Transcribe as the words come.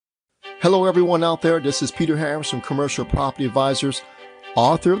Hello, everyone out there. This is Peter Harris from Commercial Property Advisors,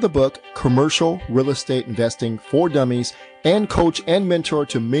 author of the book, Commercial Real Estate Investing for Dummies, and coach and mentor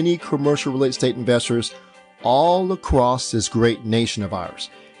to many commercial real estate investors all across this great nation of ours.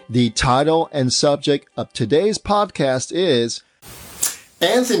 The title and subject of today's podcast is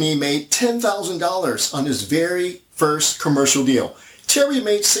Anthony made $10,000 on his very first commercial deal. Terry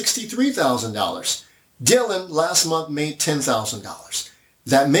made $63,000. Dylan last month made $10,000.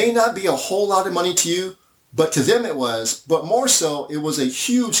 That may not be a whole lot of money to you, but to them it was. But more so, it was a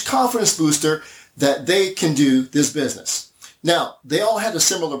huge confidence booster that they can do this business. Now, they all had a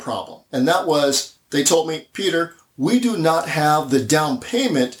similar problem, and that was, they told me, Peter, we do not have the down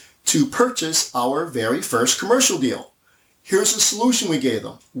payment to purchase our very first commercial deal. Here's the solution we gave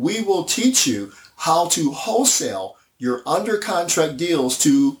them. We will teach you how to wholesale your under contract deals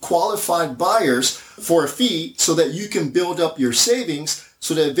to qualified buyers for a fee so that you can build up your savings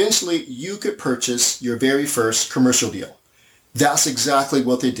so that eventually you could purchase your very first commercial deal. That's exactly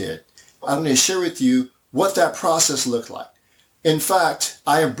what they did. I'm going to share with you what that process looked like. In fact,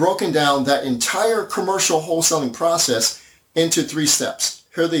 I have broken down that entire commercial wholesaling process into 3 steps.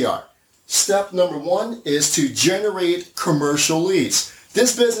 Here they are. Step number 1 is to generate commercial leads.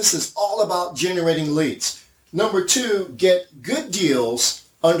 This business is all about generating leads. Number 2, get good deals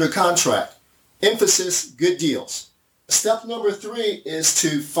under contract. Emphasis, good deals. Step number 3 is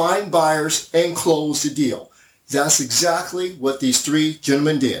to find buyers and close the deal. That's exactly what these 3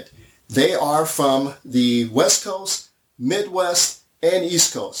 gentlemen did. They are from the West Coast, Midwest, and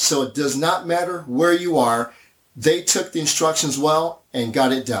East Coast. So it does not matter where you are. They took the instructions well and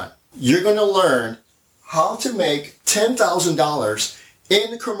got it done. You're going to learn how to make $10,000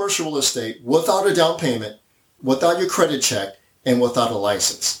 in commercial real estate without a down payment, without your credit check, and without a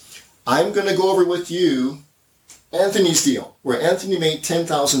license. I'm going to go over with you Anthony's deal, where Anthony made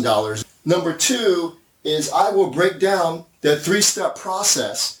 $10,000. Number 2 is I will break down the 3-step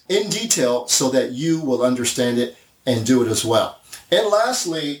process in detail so that you will understand it and do it as well. And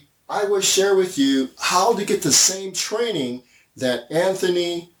lastly, I will share with you how to get the same training that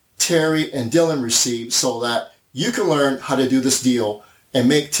Anthony, Terry, and Dylan received so that you can learn how to do this deal and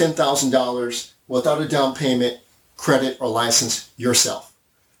make $10,000 without a down payment, credit, or license yourself.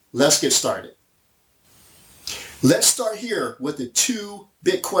 Let's get started. Let's start here with the 2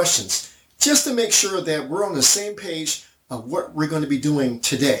 big questions, just to make sure that we're on the same page of what we're going to be doing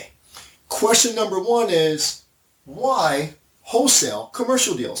today. Question number 1 is, why wholesale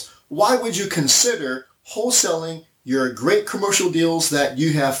commercial deals? Why would you consider wholesaling your great commercial deals that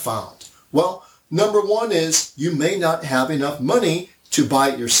you have found? Well, number 1 is you may not have enough money to buy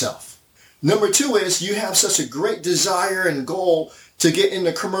it yourself. Number 2 is you have such a great desire and goal to get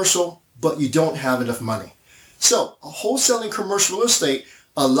into commercial, but you don't have enough money. So wholesaling commercial real estate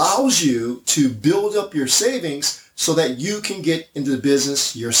allows you to build up your savings so that you can get into the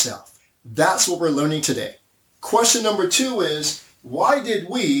business yourself. That's what we're learning today. Question number 2 is, why did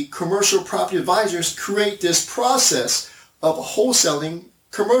we, commercial property advisors, create this process of wholesaling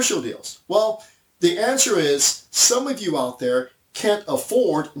commercial deals? Well, the answer is some of you out there can't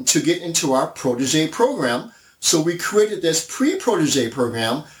afford to get into our Protege program. So we created this pre-Protege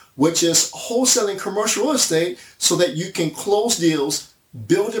program, which is wholesaling commercial real estate so that you can close deals,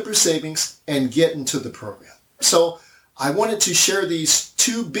 build up your savings, and get into the program. So I wanted to share these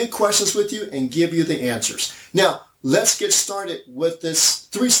 2 big questions with you and give you the answers. Now, let's get started with this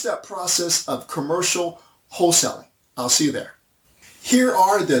 3-step process of commercial wholesaling. I'll see you there. Here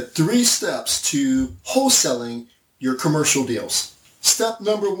are the 3 steps to wholesaling your commercial deals. Step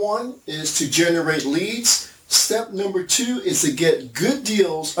number 1 is to generate leads. Step number 2 is to get good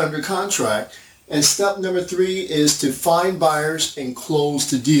deals under contract. And step number 3 is to find buyers and close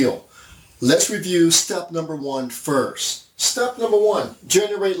the deal. Let's review step number 1 first. Step number 1,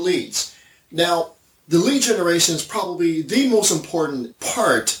 generate leads. Now, the lead generation is probably the most important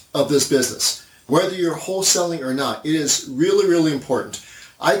part of this business. Whether you're wholesaling or not, it is really, really important.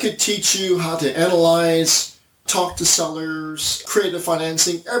 I could teach you how to analyze, talk to sellers, creative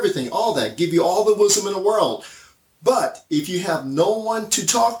financing, everything, all that, give you all the wisdom in the world. But if you have no one to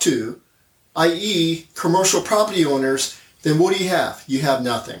talk to, i.e. commercial property owners, then what do you have? You have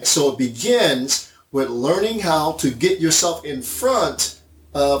nothing. So it begins with learning how to get yourself in front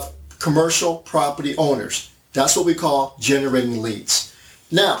of commercial property owners. That's what we call generating leads.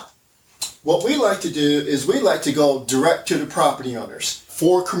 Now, what we like to do is we like to go direct to the property owners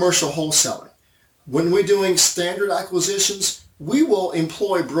for commercial wholesaling. When we're doing standard acquisitions, we will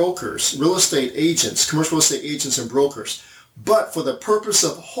employ brokers, real estate agents, commercial real estate agents and brokers. But for the purpose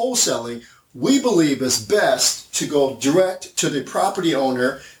of wholesaling, we believe it's best to go direct to the property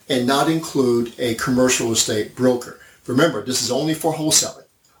owner and not include a commercial estate broker. Remember, this is only for wholesaling.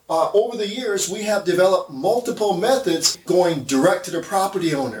 Over the years, we have developed multiple methods going direct to the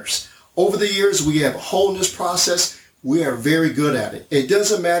property owners. Over the years, we have honed this process. We are very good at it. It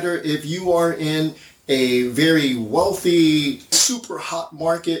doesn't matter if you are in a very wealthy, super hot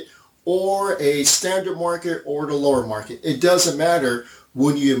market or a standard market or the lower market. It doesn't matter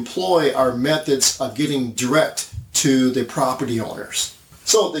when you employ our methods of getting direct to the property owners.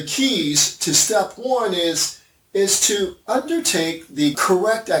 So the keys to step one is to undertake the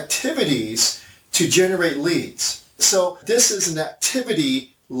correct activities to generate leads. So this is an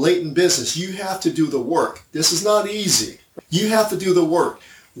activity latent business. You have to do the work. This is not easy. You have to do the work.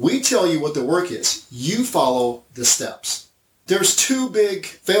 We tell you what the work is. You follow the steps. There's two big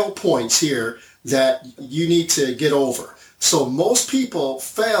fail points here that you need to get over. So most people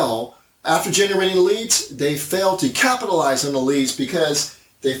fail after generating leads. They fail to capitalize on the leads because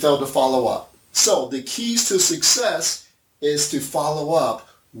they fail to follow up. So the keys to success is to follow up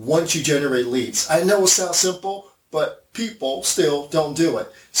once you generate leads. I know it sounds simple, but people still don't do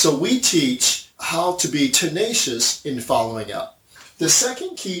it. So we teach how to be tenacious in following up. The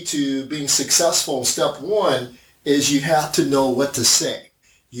second key to being successful in step one is you have to know what to say.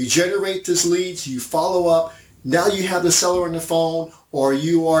 You generate these leads, you follow up. Now you have the seller on the phone or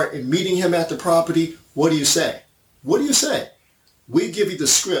you are meeting him at the property. What do you say? What do you say? We give you the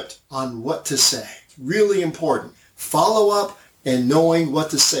script on what to say. Really important. Follow up and knowing what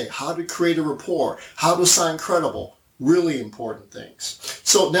to say, how to create a rapport, how to sound credible. Really important things.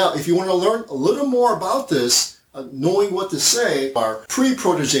 So now if you want to learn a little more about this, knowing what to say, our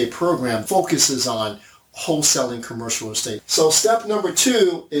pre-protege program focuses on wholesaling commercial estate. So step number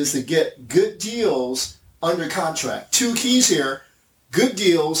 2 is to get good deals under contract. 2 keys here, good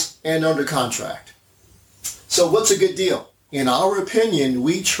deals and under contract. So what's a good deal? In our opinion,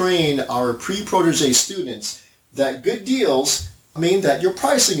 we train our pre-protege students that good deals mean that your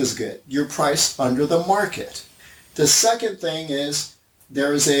pricing is good. You're priced under the market. The second thing is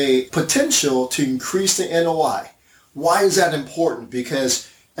there is a potential to increase the NOI. Why is that important? Because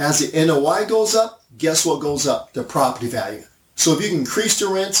as the NOI goes up, guess what goes up? The property value. So if you can increase the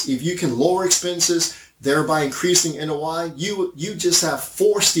rents, if you can lower expenses, thereby increasing NOI, you just have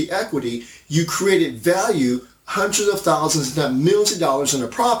forced the equity. You created value, hundreds of thousands, if not millions of dollars in a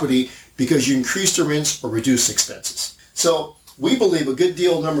property because you increase the rents or reduce expenses. So we believe a good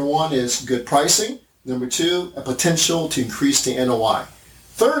deal, number 1, is good pricing. Number 2, a potential to increase the NOI.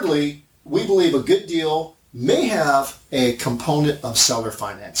 Thirdly, we believe a good deal may have a component of seller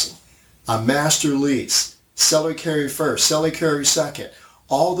financing, a master lease, seller carry first, seller carry second.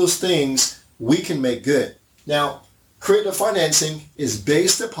 All those things we can make good. Now, creative financing is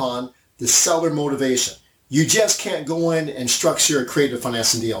based upon the seller motivation. You just can't go in and structure a creative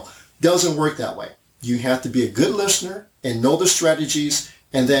financing deal. Doesn't work that way. You have to be a good listener and know the strategies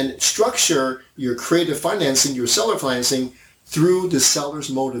and then structure your creative financing, your seller financing through the seller's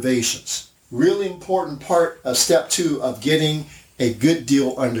motivations. Really important part of step 2 of getting a good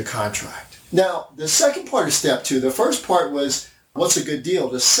deal under contract. Now, the second part of step 2, the first part was what's a good deal?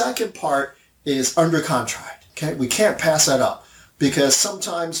 The second part is under contract. Okay, we can't pass that up because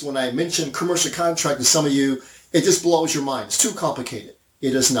sometimes when I mention commercial contract to some of you, it just blows your mind. It's too complicated.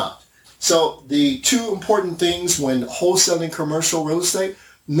 It is not. So the 2 important things when wholesaling commercial real estate,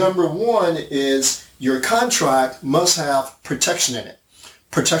 number 1 is your contract must have protection in it.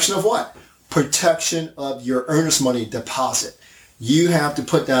 Protection of what? Protection of your earnest money deposit. You have to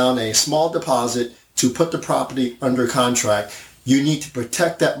put down a small deposit to put the property under contract. You need to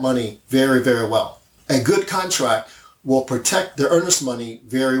protect that money very, very well. A good contract will protect the earnest money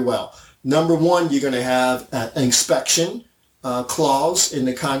very well. Number 1, you're going to have an inspection clause in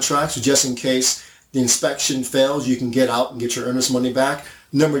the contract, so just in case the inspection fails, you can get out and get your earnest money back.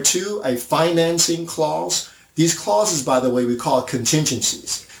 Number 2, a financing clause. These clauses, by the way, we call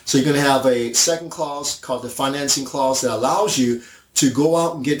contingencies. So you're going to have a second clause called the financing clause that allows you to go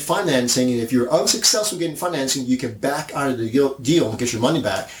out and get financing. And if you're unsuccessful getting financing, you can back out of the deal and get your money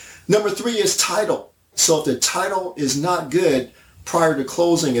back. Number 3 is title. So if the title is not good prior to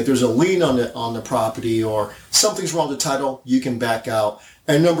closing, if there's a lien on the property or something's wrong with the title, you can back out.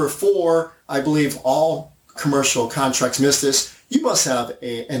 And number 4, I believe all commercial contracts miss this. You must have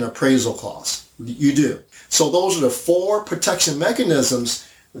an appraisal clause. You do. So those are the 4 protection mechanisms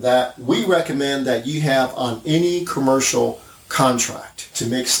that we recommend that you have on any commercial contract to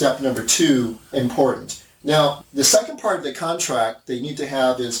make step number 2 important. Now, the second part of the contract that you need to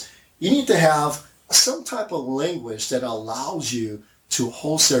have is you need to have some type of language that allows you to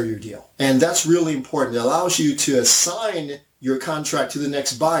wholesale your deal. And that's really important. It allows you to assign your contract to the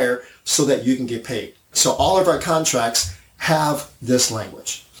next buyer so that you can get paid. So all of our contracts have this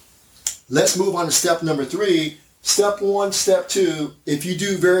language. Let's move on to step number 3. Step 1, step 2, if you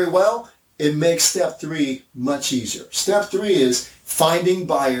do very well, it makes step 3 much easier. Step 3 is finding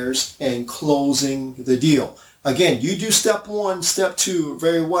buyers and closing the deal. Again, you do step 1, step 2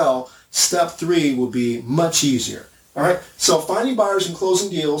 very well. Step 3 will be much easier. All right. So finding buyers and closing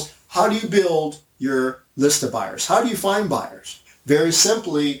deals. How do you build your list of buyers? How do you find buyers? Very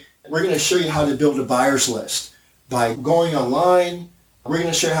simply, we're going to show you how to build a buyers list by going online. We're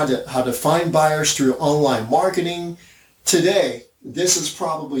going to show you how to find buyers through online marketing. Today, this is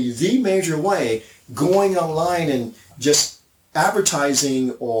probably the major way, going online and just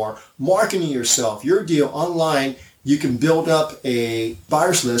advertising or marketing yourself, your deal online. You can build up a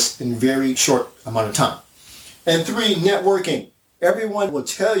buyers list in a very short amount of time. And 3, networking. Everyone will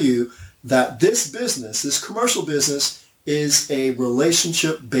tell you that this business, this commercial business, is a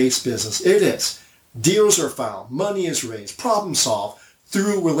relationship-based business. It is. Deals are found, money is raised, problem solved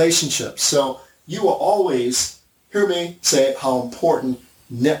through relationships. So you will always hear me say how important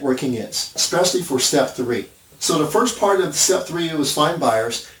networking is, especially for step 3. So the first part of step 3 was find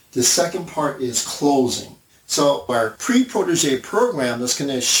buyers. The second part is closing. So our pre-protege program is going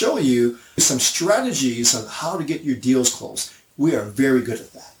to show you some strategies on how to get your deals closed. We are very good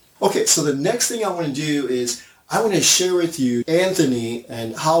at that. Okay, so the next thing I want to do is I want to share with you Anthony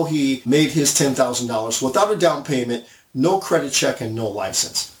and how he made his $10,000 without a down payment, no credit check, and no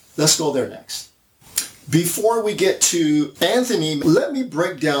license. Let's go there next. Before we get to Anthony, let me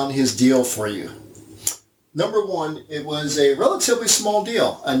break down his deal for you. Number 1, it was a relatively small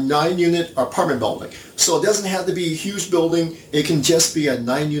deal, a 9-unit apartment building. So it doesn't have to be a huge building. It can just be a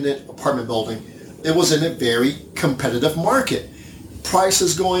 9-unit apartment building. It was in a very competitive market.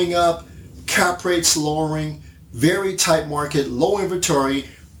 Prices going up, cap rates lowering, very tight market, low inventory,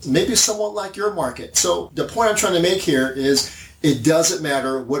 maybe somewhat like your market. So the point I'm trying to make here is it doesn't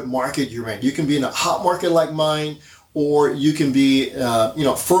matter what market you're in. You can be in a hot market like mine, or you can be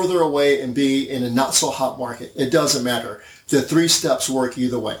further away and be in a not so hot market. It doesn't matter. The 3 steps work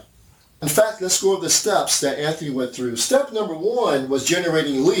either way. In fact, let's go over the steps that Anthony went through. Step number 1 was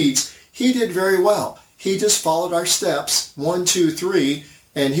generating leads. He did very well. He just followed our steps, 1, 2, 3,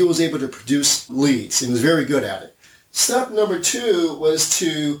 and he was able to produce leads. He was very good at it. Step number 2 was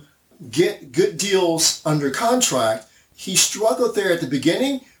to get good deals under contract. He struggled there at the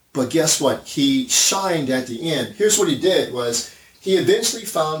beginning, but guess what? He shined at the end. Here's what he did was he eventually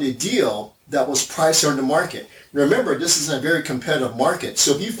found a deal that was priced under market. Remember, this is a very competitive market.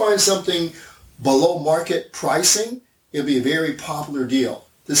 So if you find something below market pricing, it'll be a very popular deal.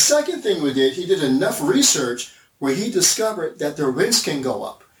 The second thing we did, he did enough research where he discovered that the rents can go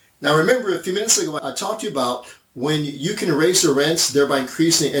up. Now remember, a few minutes ago, I talked to you about when you can raise the rents, thereby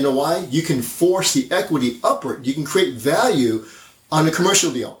increasing the NOI, you can force the equity upward. You can create value on a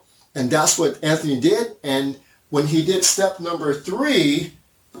commercial deal. And that's what Anthony did. And when he did step number 3,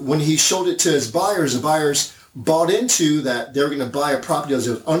 when he showed it to his buyers, the buyers bought into that they're going to buy a property that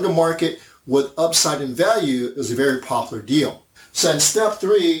was under market with upside in value. It was a very popular deal. So in step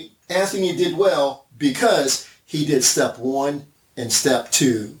 3, Anthony did well because he did step 1 and step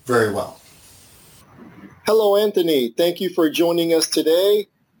 2 very well. Hello, Anthony. Thank you for joining us today.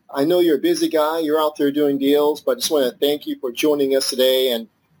 I know you're a busy guy. You're out there doing deals, but I just want to thank you for joining us today and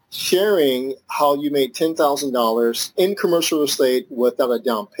sharing how you made $10,000 in commercial real estate without a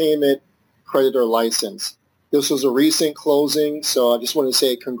down payment, credit, or license. This was a recent closing, so I just want to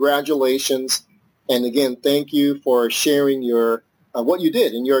say congratulations. And again, thank you for sharing your what you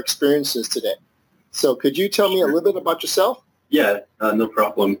did and your experiences today. So could you tell me a little bit about yourself? Yeah, no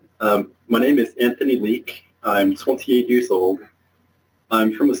problem. My name is Anthony Leek. I'm 28 years old.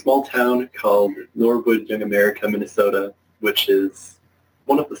 I'm from a small town called Norwood, Young America, Minnesota, which is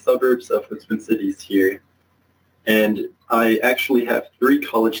one of the suburbs of the Twin Cities here. And I actually have 3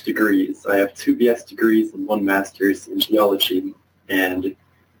 college degrees. I have 2 BS degrees and 1 master's in geology. And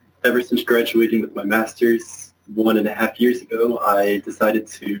ever since graduating with my master's 1.5 years ago, I decided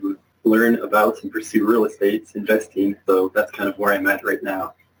to learn about and pursue real estate investing. So that's kind of where I'm at right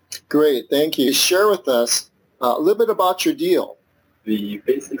now. Great. Thank you. Share with us a little bit about your deal. The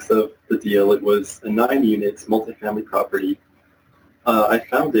basics of the deal, it was a 9-unit multifamily property. I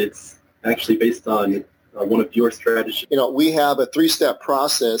found it actually based on one of your strategies. We have a 3-step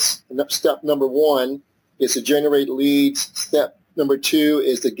process. Step number 1 is to generate leads. Step number 2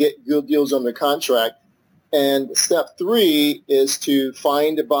 is to get good deals under contract. And step 3 is to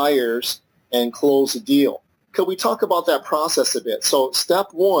find the buyers and close the deal. Could we talk about that process a bit? So step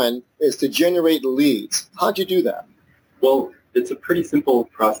 1 is to generate leads. How'd you do that? Well, it's a pretty simple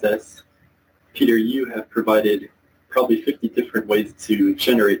process. Peter, you have provided probably 50 different ways to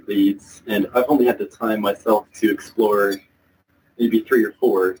generate leads, and I've only had the time myself to explore maybe 3 or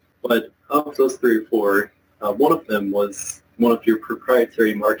 4. But of those 3 or 4, one of them was one of your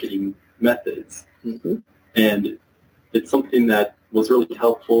proprietary marketing methods. Mm-hmm. And it's something that was really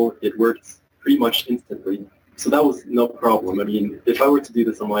helpful. It worked pretty much instantly. So that was no problem. I mean, if I were to do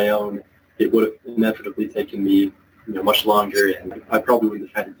this on my own, it would have inevitably taken me much longer, and I probably wouldn't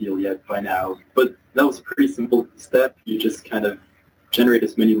have had a deal yet by now. But that was a pretty simple step. You just kind of generate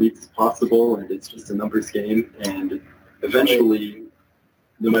as many leads as possible, and it's just a numbers game. And eventually,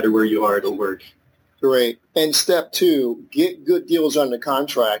 no matter where you are, it'll work. Great. And step 2, get good deals under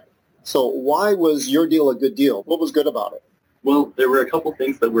contract. So why was your deal a good deal? What was good about it? Well, there were a couple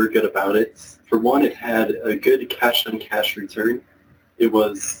things that were good about it. For one, it had a good cash-on-cash return. It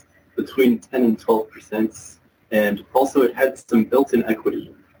was between 10 and 12%. And also it had some built-in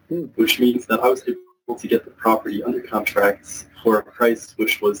equity, which means that I was able to get the property under contract for a price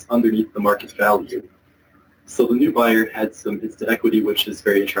which was underneath the market value. So the new buyer had some instant equity, which is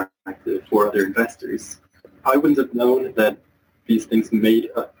very attractive for other investors. I wouldn't have known that these things made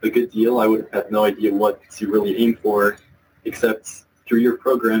a good deal. I would have had no idea what to really aim for, except through your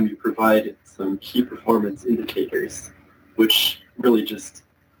program you provide some key performance indicators, which really just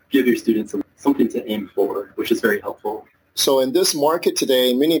give your students something to aim for, which is very helpful. So in this market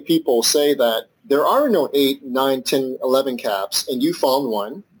today, many people say that there are no 8, 9, 10, 11 caps, and you found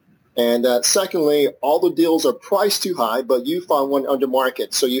one. And secondly, all the deals are priced too high, but you found one under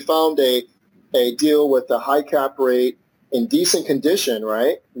market. So you found a deal with a high cap rate in decent condition,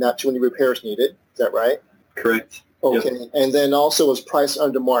 right? Not too many repairs needed. Is that right? Correct. Okay. Yep. And then also was priced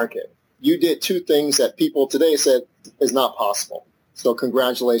under market. You did 2 things that people today said is not possible. So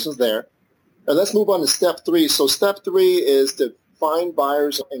congratulations there. Now let's move on to step 3. So step 3 is to find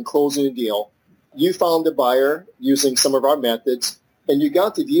buyers and closing a deal. You found the buyer using some of our methods, and you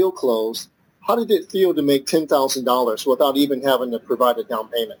got the deal closed. How did it feel to make $10,000 without even having to provide a down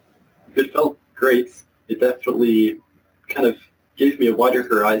payment? It felt great. It definitely kind of gave me a wider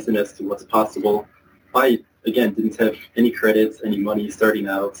horizon as to what's possible. I, again, didn't have any credits, any money starting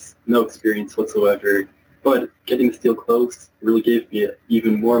out, no experience whatsoever. But getting this deal closed really gave me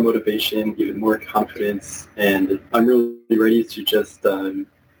even more motivation, even more confidence, and I'm really ready to just do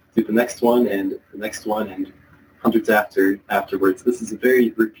the next one and the next one and hundreds afterwards. This is a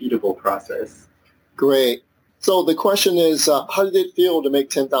very repeatable process. Great. So the question is, how did it feel to make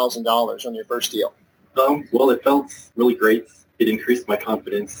 $10,000 on your first deal? Well, it felt really great. It increased my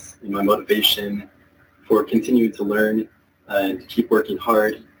confidence and my motivation for continuing to learn and keep working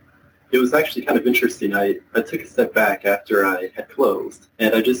hard. It was actually kind of interesting. I took a step back after I had closed,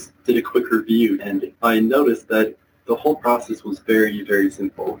 and I just did a quick review, and I noticed that the whole process was very, very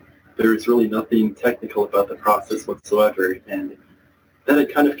simple. There was really nothing technical about the process whatsoever, and that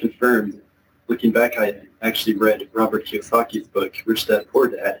had kind of confirmed. Looking back, I actually read Robert Kiyosaki's book, Rich Dad, Poor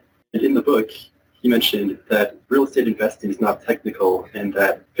Dad, and in the book, he mentioned that real estate investing is not technical and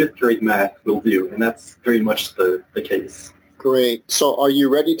that 5th grade math will do, and that's very much the case. Great. So are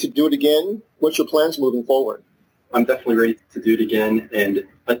you ready to do it again? What's your plans moving forward? I'm definitely ready to do it again, and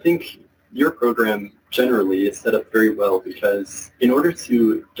I think your program generally is set up very well because in order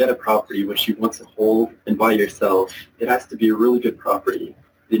to get a property which you want to hold and buy yourself, it has to be a really good property.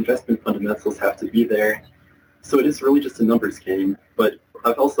 The investment fundamentals have to be there. So it is really just a numbers game. But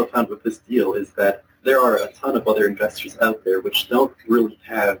I've also found with this deal is that there are a ton of other investors out there which don't really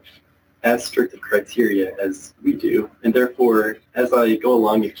have as strict of criteria as we do. And therefore, as I go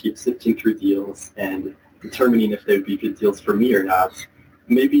along and keep sifting through deals and determining if they would be good deals for me or not,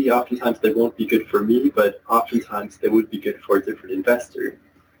 maybe oftentimes they won't be good for me, but oftentimes they would be good for a different investor.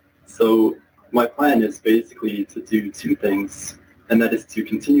 So my plan is basically to do 2 things, and that is to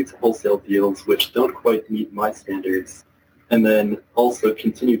continue to wholesale deals which don't quite meet my standards, and then also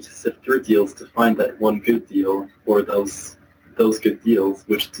continue to sift through deals to find that one good deal or those good deals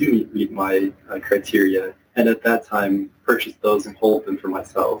which do meet my criteria, and at that time purchase those and hold them for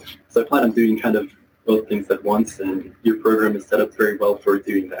myself. So I plan on doing kind of both things at once, and your program is set up very well for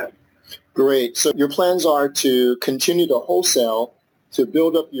doing that. Great. So your plans are to continue to wholesale to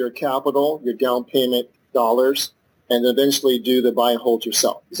build up your capital, your down payment dollars, and eventually do the buy and hold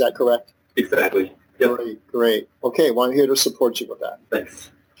yourself. Is that correct? Exactly. Yep. Great. Okay, well, I'm here to support you with that.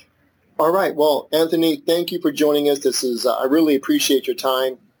 Thanks. All right. Well, Anthony, thank you for joining us. I really appreciate your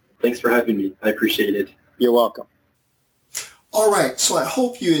time. Thanks for having me. I appreciate it. You're welcome. All right. So I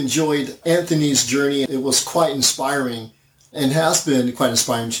hope you enjoyed Anthony's journey. It was quite inspiring and has been quite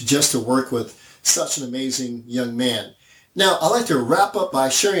inspiring just to work with such an amazing young man. Now, I'd like to wrap up by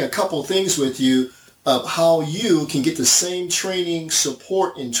sharing a couple things with you of how you can get the same training,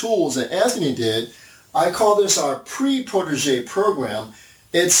 support, and tools that Anthony did. I call this our pre-protege program.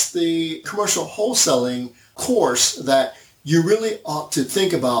 It's the commercial wholesaling course that you really ought to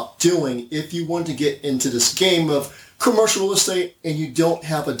think about doing if you want to get into this game of commercial real estate and you don't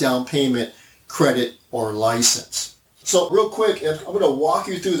have a down payment, credit, or license. So real quick, I'm going to walk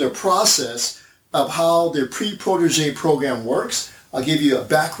you through the process of how the pre-protege program works. I'll give you a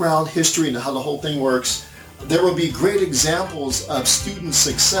background history and how the whole thing works. There will be great examples of student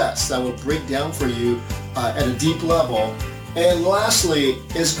success that will break down for you at a deep level. And lastly,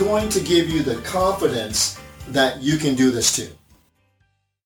 is going to give you the confidence that you can do this too.